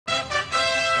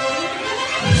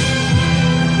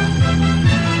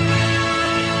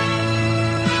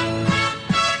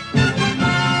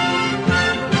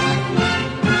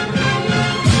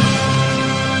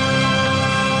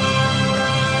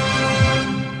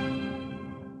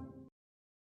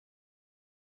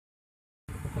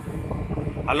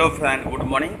Hello friend, good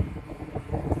morning.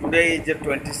 Today is the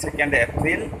 22nd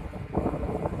April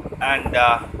and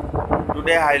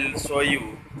today I'll show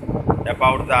you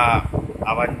about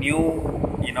our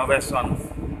new innovations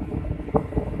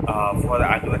for the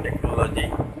agro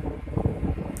technology.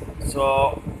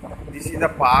 So this is a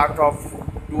part of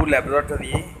two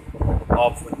laboratory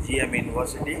of GM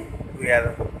University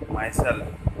where myself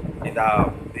is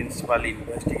the principal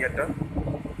investigator.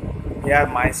 Here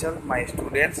myself, my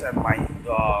students and my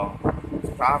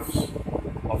staffs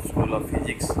of School of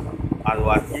Physics are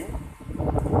working,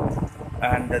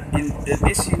 and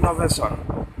this innovation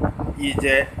is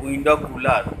a window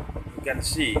cooler. You can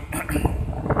see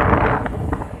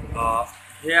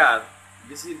here,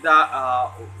 this is the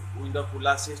window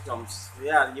cooler systems.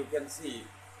 Here you can see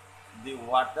the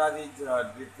water is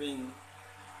dripping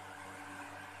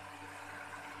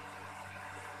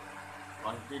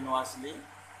continuously.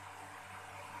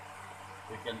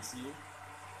 You can see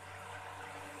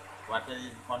water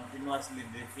is continuously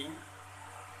dripping.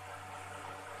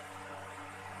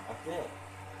 Okay,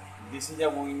 this is a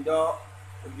window.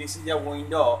 This is a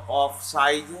window of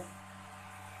size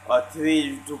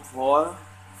 3 to 4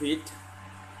 feet.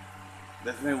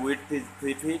 That means width is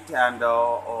 3 feet and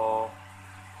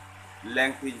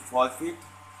length is 4 feet.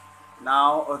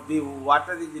 Now the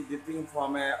water is dripping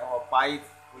from a pipe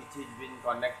which is being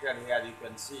connected here. You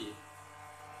can see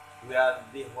where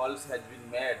the holes has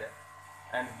been made,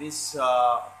 and this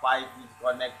pipe is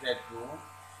connected to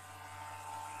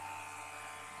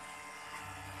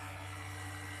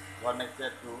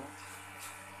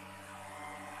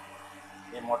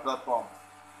a motor pump.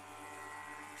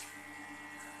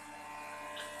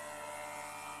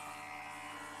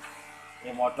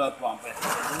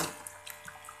 Actually,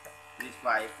 this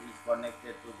pipe is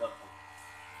connected to the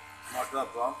motor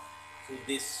pump to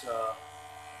this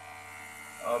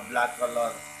black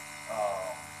color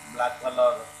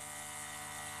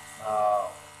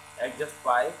exhaust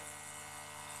pipe.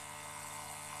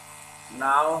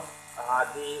 Now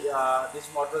this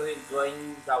motor is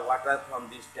drawing the water from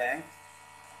this tank.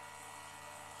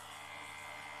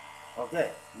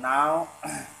 Okay, now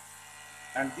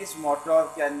and this motor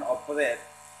can operate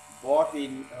both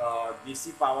in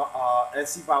DC power,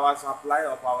 AC power supply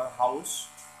of our house,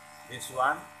 this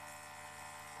one,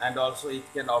 and also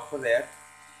it can operate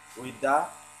with the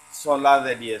solar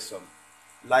radiation,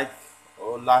 like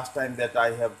last time that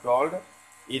I have told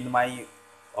in my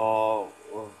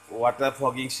water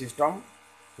fogging system,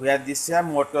 where the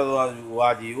same motor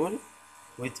was used,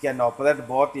 which can operate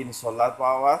both in solar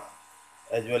power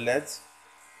as well as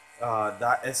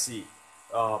the AC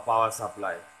power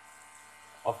supply.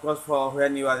 Of course, for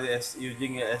when you are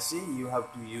using AC, you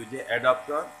have to use an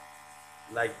adapter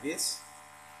like this,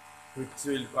 which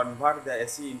will convert the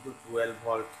AC into 12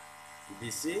 volt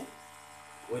DC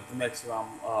with maximum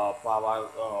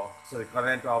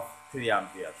current of 3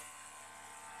 amperes.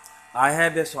 I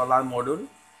have a solar module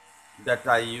that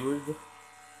I used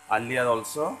earlier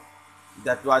also,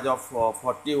 that was of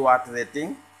 40 watt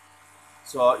rating,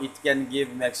 so it can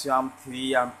give maximum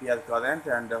 3 ampere current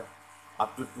and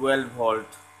up to 12 volt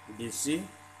DC.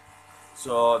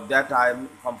 So that I am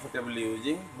comfortably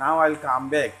using. Now I'll come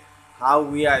back how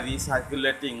we are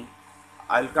recirculating.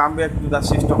 I'll come back to the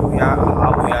system here,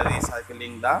 how we are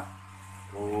recycling the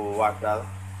water.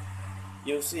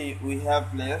 You see, we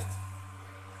have placed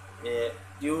a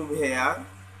tube here.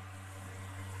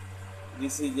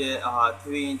 This is a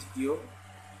 3-inch tube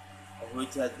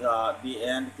which has the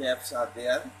end caps are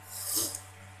there.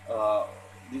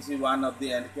 This is one of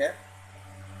the end cap.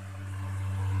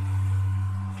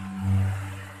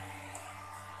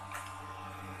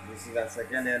 This is the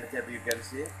second end cap, you can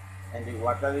see, and the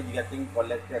water is getting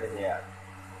collected here.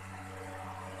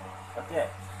 Okay,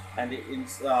 and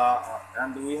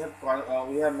and we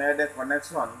have made a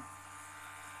connection.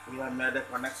 We have made a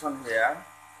connection here.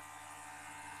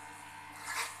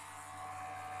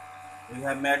 We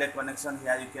have made a connection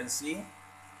here. You can see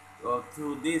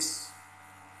through this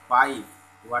pipe,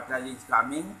 water is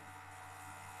coming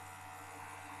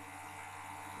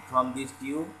from this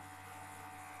tube,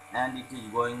 and it is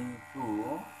going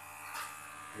to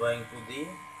the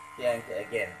tank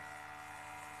again.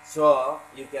 So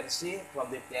you can see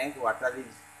from the tank, water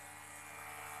is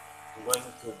going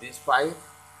through this pipe,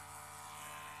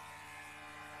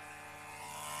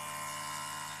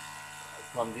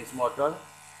 from this motor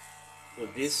to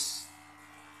this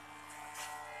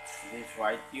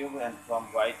white tube, and from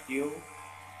white tube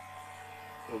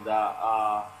to the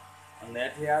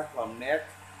net here. From net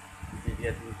it is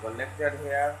getting collected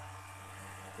here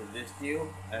to this tube,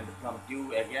 and from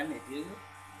tube again it is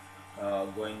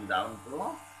going down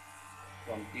to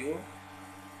from tube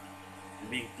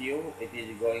big tube. It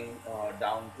is going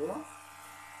down to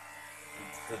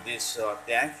this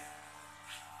tank.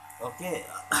 Okay.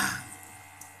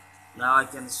 Now I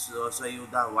can show you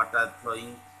the water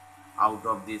flowing out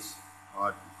of this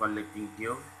collecting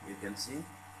tube. You can see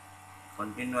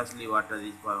continuously water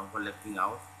is collecting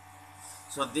out.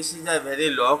 So this is a very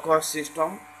low cost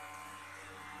system.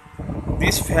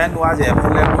 This fan was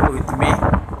available with me.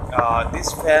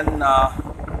 This fan,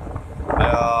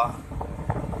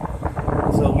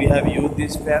 so we have used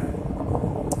this fan.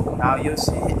 Now you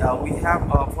see we have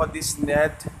for this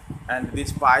net and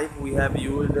this pipe we have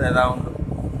used around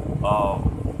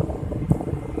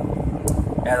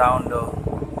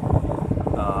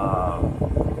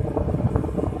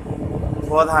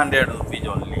 400 rupees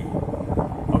only.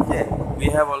 Okay, we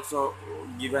have also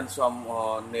given some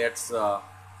nets,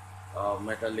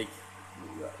 metallic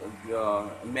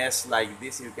mesh like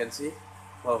this, you can see,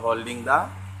 for holding the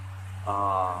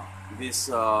this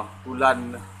cooler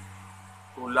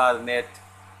net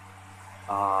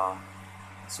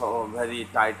so very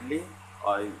tightly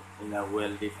or in a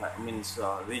well defined, means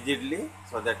rigidly,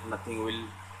 so that nothing will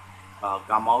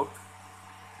come out.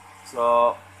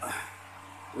 So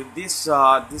with this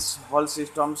this whole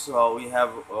systems we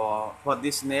have for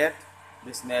this net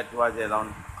was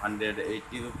around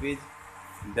 180 rupees,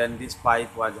 then this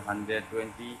pipe was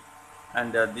 120,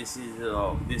 and this is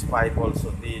this pipe also,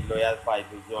 the lower pipe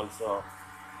is also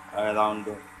around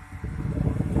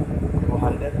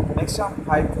 200. Next time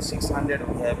 500 to 600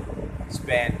 we have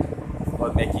spent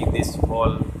for making this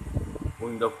whole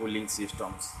window cooling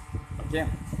systems. Okay,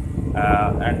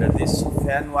 and this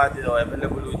fan was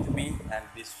available with me, and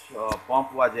this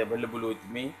pump was available with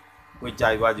me, which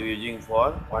I was using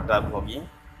for water fogging.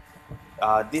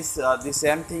 The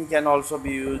same thing can also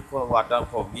be used for water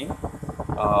fogging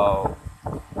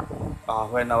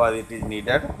whenever it is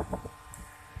needed.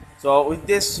 So with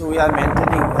this we are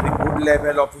maintaining very good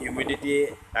level of humidity,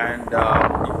 and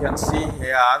you can see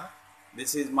here,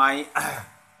 this is my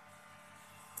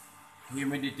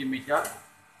humidity meter.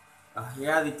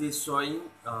 Here it is showing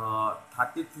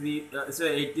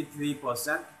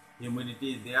 83%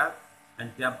 humidity is there,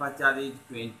 and temperature is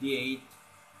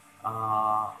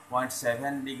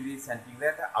 28.7 degrees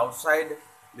centigrade. Outside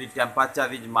the temperature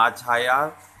is much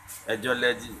higher, as well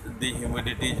as the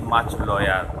humidity is much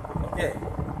lower. Okay,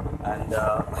 and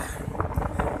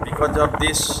because of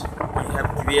this we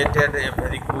have created a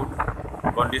very good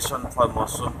condition for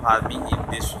mushroom farming in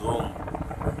this room.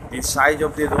 The size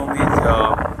of the room is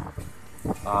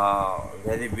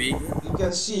very big. You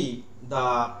can see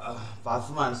the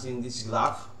performance in this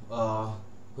graph,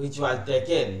 which was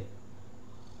taken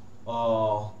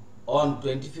on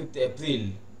 25th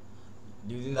April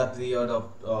during the period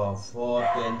of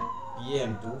 4:10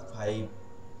 p.m. to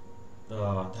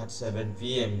 5:37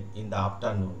 p.m. in the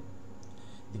afternoon.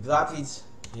 The graph is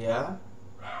here.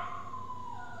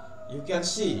 You can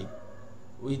see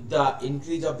with the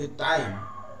increase of the time,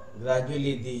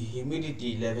 gradually the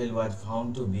humidity level was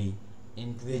found to be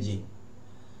increasing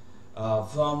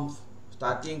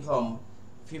starting from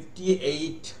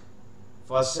 58%,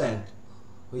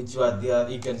 which was there,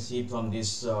 you can see from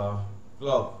this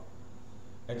clock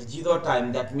at 0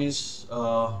 time. That means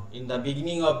in the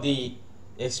beginning of the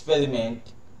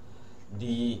experiment,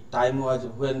 the time was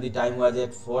when the time was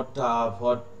at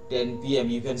 4:10 p.m.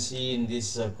 You can see in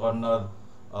this corner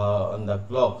on the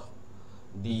clock,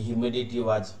 the humidity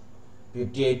was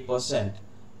 58%,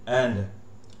 and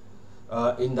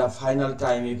in the final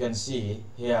time you can see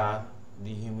here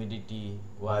the humidity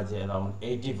was around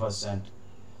 80%.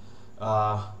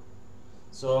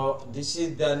 So this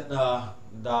is then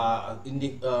the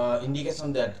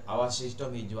indication that our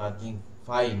system is working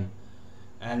fine,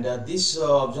 and this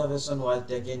observation was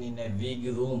taken in a big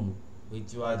room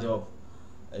which was of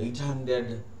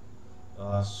 800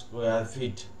 square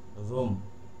feet room.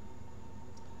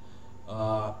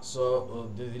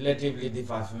 Relatively the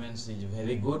performance is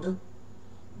very good,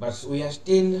 but we are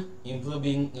still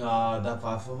improving the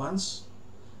performance,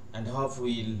 and hope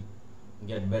we will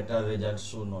get better results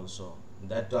soon also.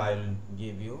 That I will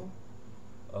give you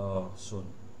soon.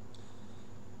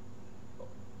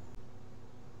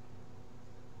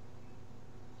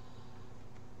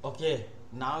 Okay,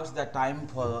 now is the time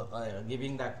for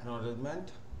giving the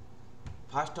acknowledgement.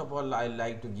 First of all, I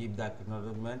like to give the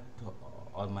acknowledgement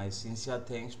or my sincere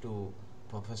thanks to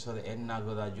Professor N.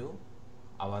 Nagaraju,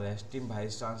 our esteemed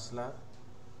Vice Chancellor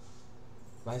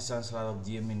of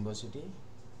GM University.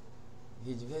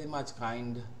 He is very much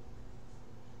kind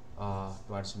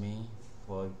towards me,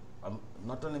 for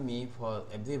not only me, for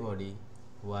everybody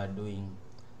who are doing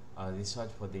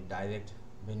research for the direct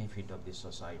benefit of the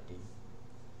society.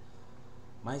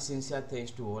 My sincere thanks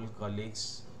to all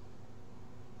colleagues,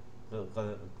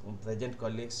 present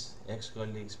colleagues,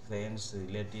 ex-colleagues, friends,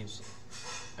 relatives,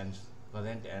 and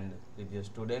current and previous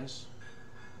students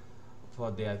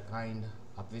for their kind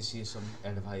appreciation,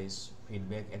 advice,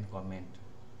 feedback, and comment.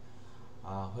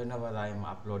 Whenever I am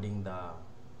uploading the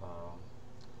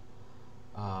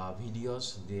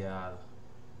videos, there are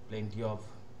plenty of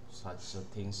such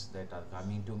things that are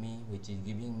coming to me, which is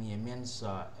giving me immense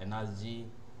energy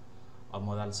or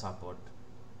moral support.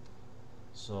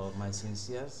 So my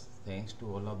sincere thanks to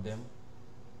all of them.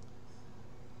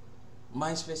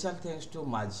 My special thanks to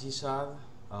Majhi sir,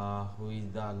 who is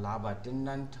the lab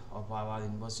attendant of our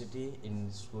university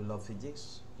in School of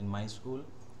Physics, in my school.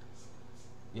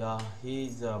 Yeah, he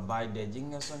is by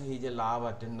designation he is a lab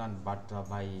attendant, but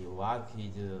by work he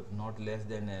is not less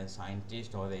than a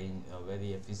scientist or a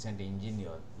very efficient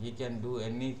engineer. He can do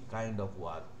any kind of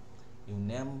work. You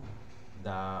name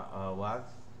the work,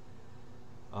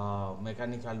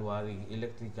 mechanical work,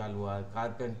 electrical work,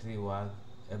 carpentry work,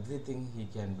 everything he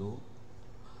can do.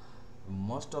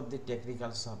 Most of the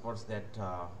technical supports that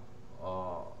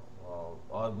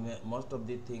most of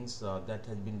the things that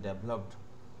has been developed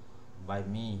by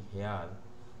me here,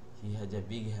 he has a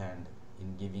big hand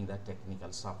in giving the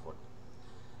technical support.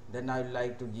 Then I would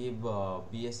like to give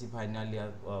BSc final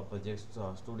year project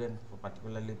student,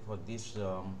 particularly for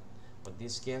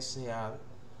this case here,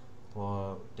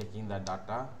 for taking the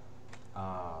data,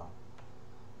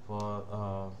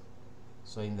 for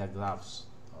showing the graphs,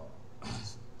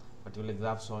 particular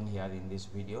graphs shown here in this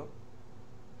video.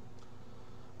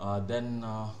 Then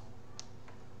I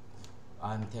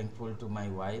am thankful to my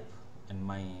wife and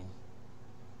my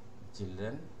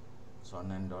children,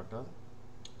 son and daughter.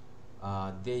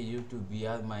 They used to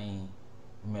bear my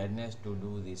madness to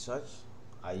do research.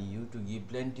 I used to give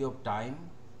plenty of time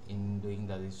in doing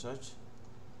the research,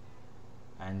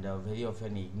 and very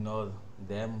often ignore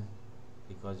them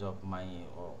because of my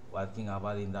working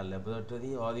hour in the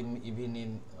laboratory, or even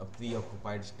in a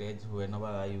preoccupied stage. Whenever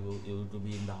I used to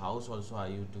be in the house also, I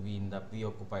used to be in the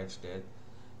preoccupied stage,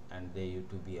 and they used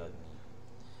to be on me.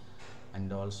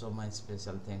 And also my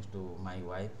special thanks to my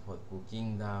wife for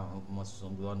cooking the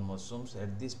grown mushrooms.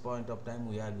 At this point of time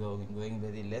we are growing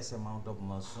very less amount of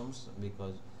mushrooms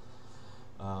because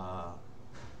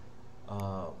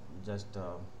just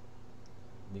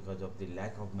because of the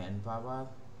lack of manpower,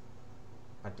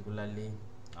 particularly.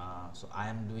 So I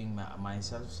am doing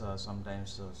myself.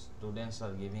 Sometimes students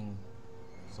are giving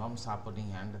some supporting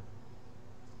hand,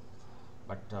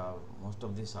 but most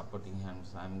of the supporting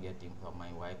hands I am getting from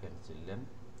my wife and children.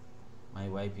 My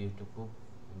wife used to cook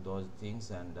those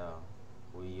things, and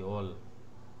we all,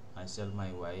 myself,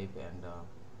 my wife, and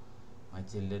my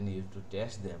children used to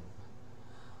test them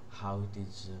how it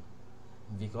is.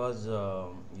 Because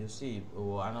you see,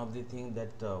 one of the things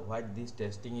that why this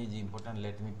testing is important,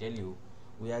 let me tell you.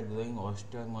 We are growing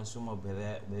oyster mushroom of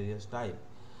various type.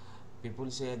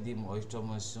 People say the oyster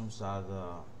mushrooms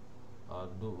are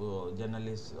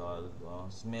generally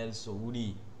smells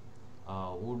woody,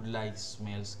 wood-like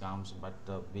smells comes, but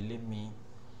believe me,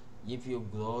 if you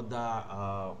grow the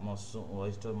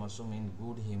oyster mushroom in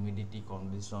good humidity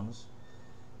conditions,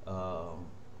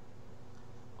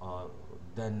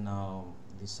 then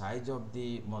the size of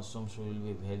the mushrooms will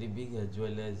be very big, as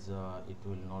well as it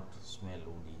will not smell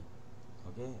woody.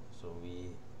 Okay, so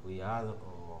we are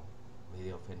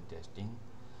very often testing.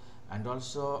 And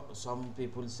also some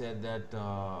people say that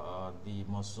the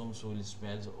mushrooms will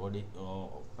smell woody,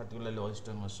 particularly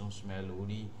oyster mushrooms smell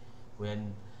woody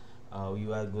when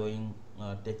you are going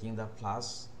taking the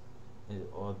flash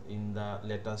or in the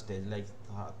later stage, like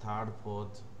third,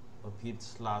 fourth or fifth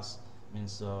slash,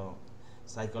 means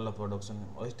cycle of production.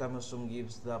 Oyster mushroom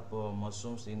gives the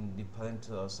mushrooms in different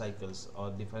cycles or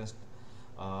different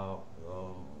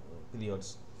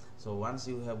periods. So once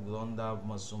you have grown the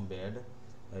mushroom bed,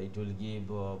 it will give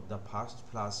the first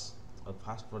flash or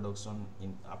first production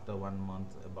in after 1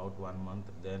 month, about 1 month.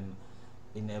 Then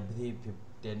in every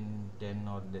 10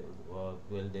 or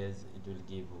 12 days it will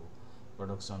give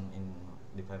production in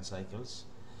different cycles.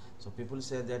 So people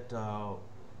say that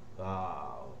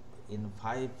in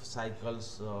 5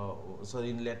 cycles, sorry,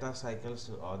 in later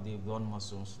cycles, the grown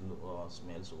mushrooms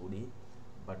smells woody,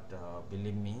 but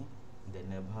believe me, they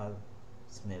never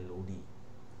smell woody.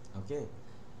 Okay,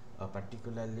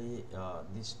 particularly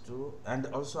this true. And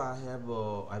also I have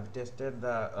I've tested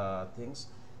the things.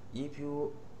 If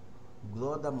you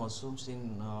grow the mushrooms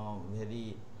in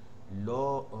very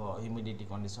low humidity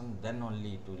condition, then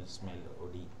only it will smell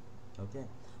woody. Okay,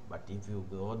 but if you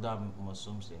grow the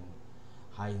mushrooms in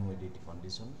high humidity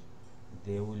conditions,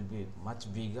 they will be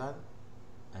much bigger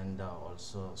and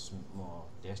also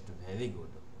taste very good.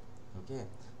 Okay,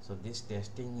 so this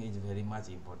testing is very much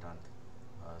important.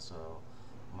 So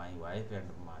my wife and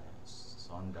my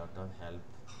son daughter help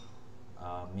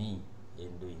me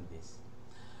in doing this.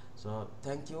 So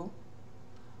thank you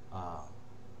uh,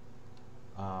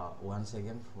 once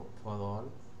again for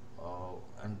all,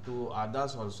 and to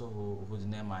others also whose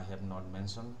name I have not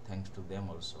mentioned, thanks to them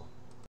also.